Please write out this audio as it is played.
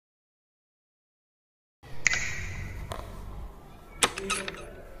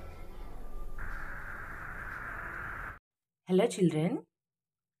Hello children,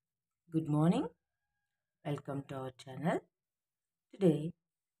 good morning. Welcome to our channel. Today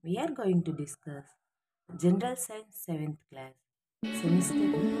we are going to discuss General Science 7th class semester 2.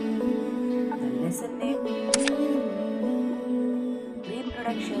 The lesson name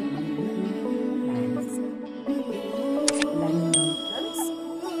Reproduction in Plants. Learning outcomes.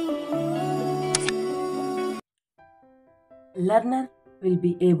 Learner will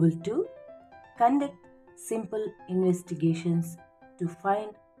be able to conduct simple investigations to find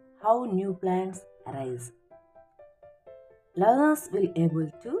how new plants arise. Learners will be able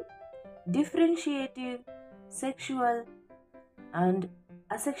to differentiate sexual and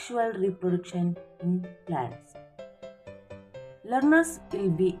asexual reproduction in plants. Learners will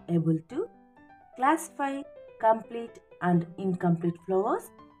be able to classify complete and incomplete flowers,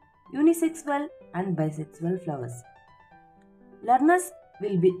 unisexual and bisexual flowers. Learners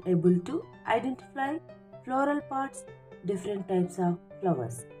will be able to identify floral parts, different types of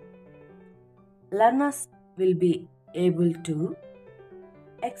flowers. Learners will be able to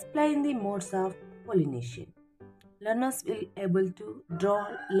explain the modes of pollination. Learners will be able to draw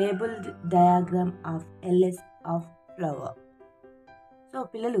labeled diagram of LS of flower. So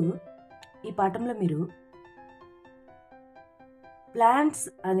పిల్లలు ఈ పాఠంలో మీరు plants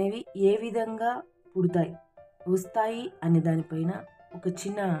అనేవి ఏ విధంగా పుడతాయి వస్తాయి అనే దానిపైన ఒక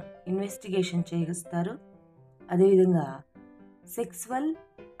చిన్న ఇన్వెస్టిగేషన్ చేస్తారు. అదేవిధంగా సెక్సువల్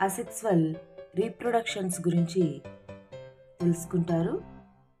అసెక్సువల్ రీప్రొడక్షన్స్ గురించి తెలుసుకుంటారు.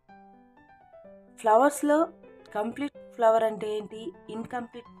 ఫ్లవర్స్లో కంప్లీట్ ఫ్లవర్ అంటే ఏంటి,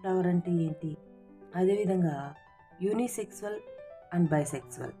 ఇన్కంప్లీట్ ఫ్లవర్ అంటే ఏంటి, అదేవిధంగా యూనిసెక్సువల్ అండ్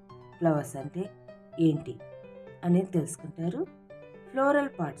బైసెక్సువల్ ఫ్లవర్స్ అంటే ఏంటి అనేది తెలుసుకుంటారు.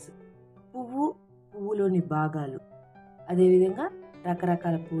 ఫ్లోరల్ పార్ట్స్ పువ్వులోని భాగాలు, అదేవిధంగా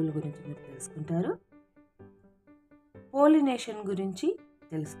రకరకాల పువ్వుల గురించి మీరు తెలుసుకుంటారు. పోలినేషన్ గురించి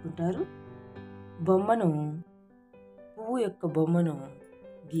తెలుసుకుంటారు. పువ్వు యొక్క బొమ్మను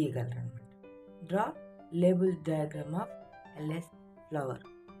గీయగలరు అనమాట. Draw label diagram of LS flower.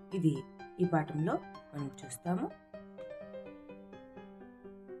 ఇది ఈ పాఠంలో మనం చూస్తాము.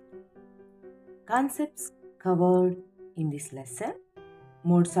 Concepts covered in this lesson: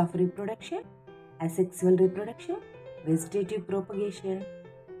 modes of reproduction, asexual reproduction, vegetative propagation,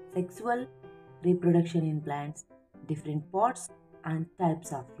 sexual reproduction in plants, different pots and types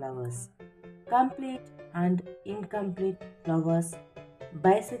of flowers, complete and incomplete flowers,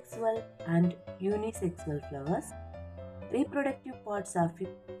 bisexual and unisexual flowers, reproductive parts of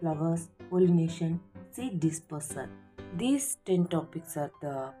flowers, pollination, seed dispersal. These 10 topics are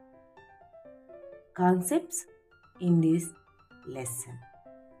the concepts in this lesson.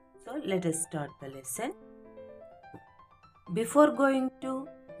 So let us start the lesson. Before going to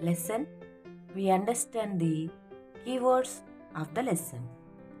lesson, we understand the keywords of the lesson: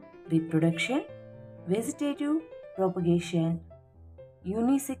 reproduction, vegetative propagation,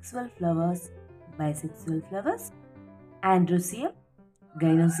 unisexual flowers, bisexual flowers, androecium,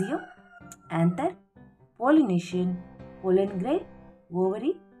 gynoecium, anther, pollination, pollen grain,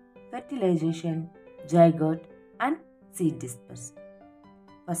 ovary, fertilization, zygote and seed dispersal.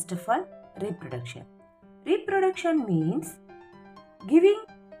 First of all, reproduction. Reproduction means giving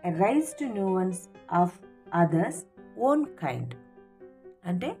a rise to new ones of others own kind.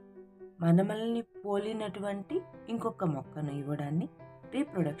 అంటే మనల్ని పోలినటువంటి ఇంకొక మొక్కను ఇవ్వడాన్ని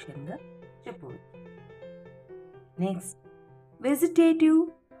రీప్రొడక్షన్గా చెప్పవచ్చు. Next, vegetative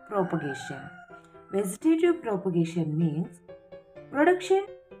propagation. Vegetative propagation means production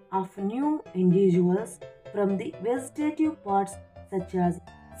of new individuals from the vegetative parts such as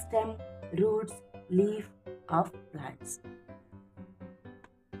stem, roots, leaf of plants.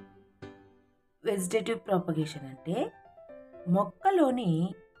 Vegetative propagation అంటే మొక్కలోని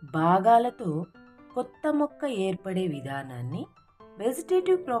భాగాలతో కొత్త మొక్క ఏర్పడే విధానాన్ని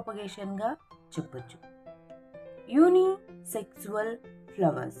వెజిటేటివ్ ప్రాపగేషన్గా చెప్పొచ్చు. Unisexual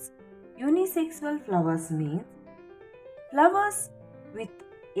flowers. Unisexual flowers means flowers with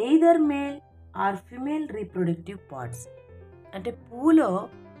either male or female reproductive parts. అంటే పువ్వులో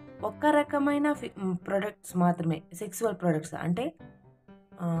ఒక రకమైన ప్రొడక్ట్స్ మాత్రమే, సెక్సువల్ ప్రొడక్ట్స్ అంటే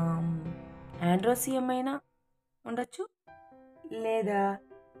ఆండ్రోసియం అయినా ఉండొచ్చు లేదా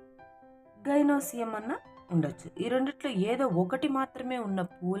గైనోసియం అన్న ఉండొచ్చు. ఈ రెండిట్లో ఏదో ఒకటి మాత్రమే ఉన్న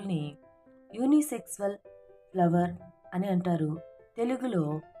పువ్వుల్ని యూనిసెక్సువల్ ఫ్లవర్ అని అంటారు. తెలుగులో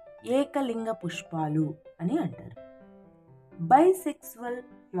ఏకలింగ పుష్పాలు అని అంటారు. Bisexual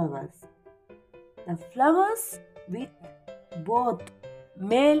flowers. The flowers with both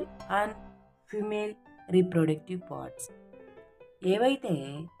male and female reproductive parts. ఏవైతే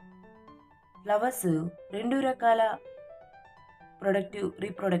ఫ్లవర్స్ రెండు రకాల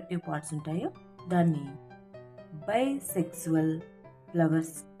రీప్రొడక్టివ్ పార్ట్స్ ఉంటాయో దాన్ని బైసెక్సువల్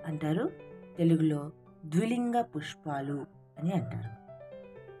ఫ్లవర్స్ అంటారు. తెలుగులో ద్విలింగ పుష్పాలు అని అంటారు.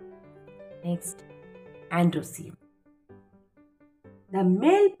 Next, androecium. The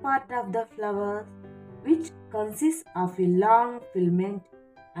male part of the flower, which consists of a long filament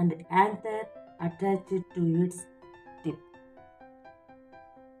and anther attached to its tip.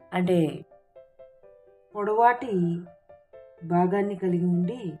 అంటే పొడవాటి భాగాన్ని కలిగి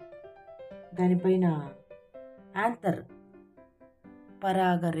ఉండి దానిపైన యాంథర్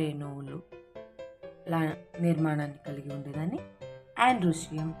పరాగరేణువులు నిర్మాణాన్ని కలిగి ఉండేదాన్ని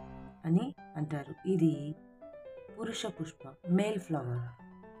ఆండ్రోసియం అని అంటారు. ఇది పురుష పుష్పం, male flower.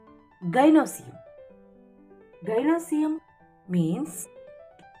 Gynoecium. Gynosium means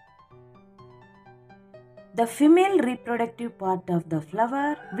the female reproductive part of the flower,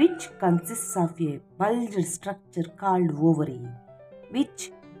 which consists of a bulged structure called ovary, which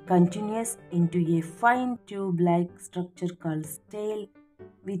continues into a fine tube-like structure called stele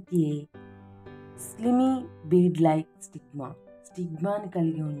with a slimy bead-like stigma. స్టిగ్మాని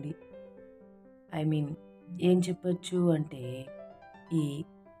కలిగి ఉంది. ఏం చెప్పచ్చు అంటే ఈ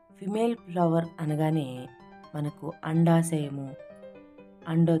female flower అనగానే మనకు అండాశయము,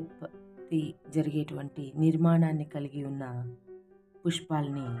 అండోత్పత్తి జరిగేటువంటి నిర్మాణాన్ని కలిగి ఉన్న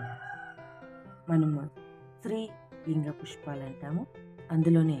పుష్పాలని మనము స్త్రీలింగ పుష్పాలు అంటాము.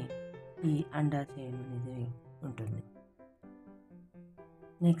 అందులోనే ఈ అండాశయం అనేది ఉంటుంది.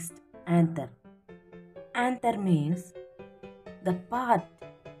 Next, anther. Anther means the part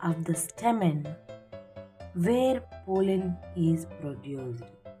of the stamen wear pollen is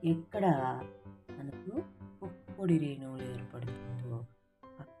produced. ఎక్కడ మనకు పొడి రేణువులు ఏర్పడుతుందో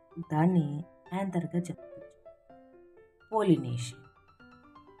దాన్ని యాంథర్గా చెప్పవచ్చు. Pollination.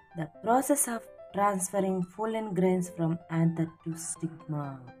 The process of transferring pollen grains from anther to stigma.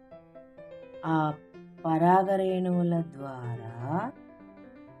 ఆ పరాగరేణువుల ద్వారా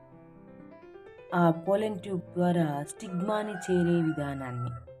ఆ పోలెన్ ట్యూబ్ ద్వారా స్టిగ్మాని చేరే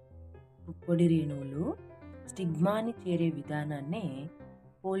విధానాన్ని, పొడి రేణువులు స్టిగ్మాని చేరే విధానాన్నే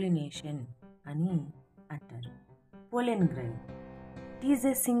పోలినేషన్ అని అంటారు. Pollen grain. It is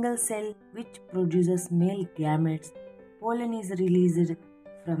a single cell which produces male gametes. Pollen is released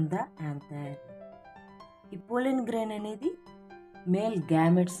from the anther. ఈ పోలెన్ గ్రెయిన్ అనేది మేల్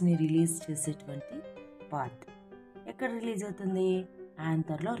గ్యామెట్స్ని రిలీజ్ చేసేటువంటి పార్ట్. ఎక్కడ రిలీజ్ అవుతుంది?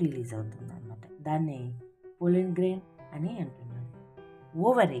 యాంథర్లో రిలీజ్ అవుతుంది అన్నమాట. దాన్ని పోలెన్ గ్రెయిన్ అని అంటున్నారు.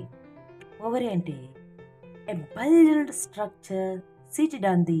 ఓవరీ. ఓవరీ అంటే a bulged structure seated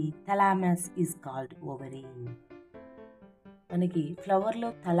on the thalamus is called ovary. మనకి ఫ్లవర్లో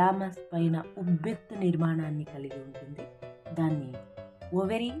థలామస్ పైన ఉబ్బెత్తు నిర్మాణాన్ని కలిగి ఉంటుంది. దాన్ని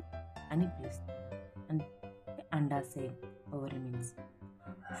ఓవరీ అని పిలుస్తుంది. అంటే అండాశయం. Ovary means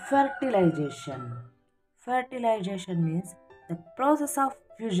fertilisation. Fertilisation means the process of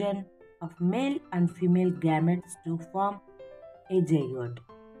fusion of male and female gametes to form a zygote.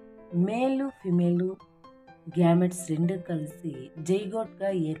 మేలు ఫిమేలు గ్యామెట్స్ రెండు కలిసి జైగోట్గా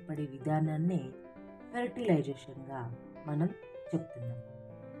ఏర్పడే విధానాన్ని ఫెర్టిలైజేషన్గా మనం చెప్తున్నాం.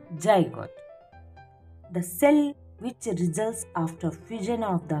 Zygote. The cell which results after fusion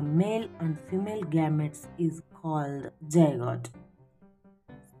of the male and female gametes is called zygote.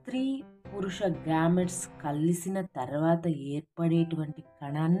 స్త్రీ పురుష gametes కలిసిన తర్వాత ఏర్పడేటువంటి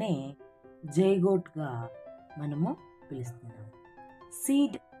కణాన్నే జైగోట్గా మనము పిలుస్తున్నాం.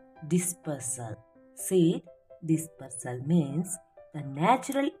 Seed dispersal. Seed dispersal means the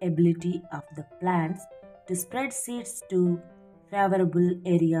natural ability of the plants to spread seeds to favorable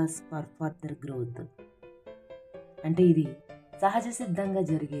areas for further growth. అంటే ఇది సహజ సిద్ధంగా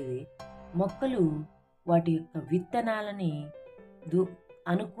జరిగేది. మొక్కలు వాటి యొక్క విత్తనాలని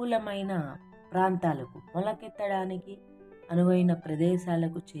అనుకూలమైన ప్రాంతాలకు, మొలకెత్తడానికి అనువైన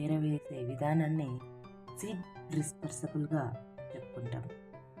ప్రదేశాలకు చేరవేసే విధానాన్ని సీడ్ డిస్పర్సబుల్గా చెప్పుకుంటాం.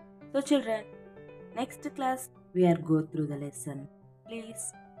 So children, next class we are go through the lesson. Please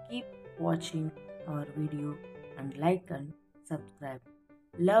keep watching our video and like and subscribe.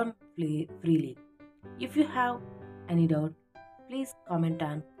 Learn freely. If you have any doubt, please comment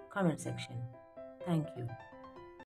on comment section. Thank you.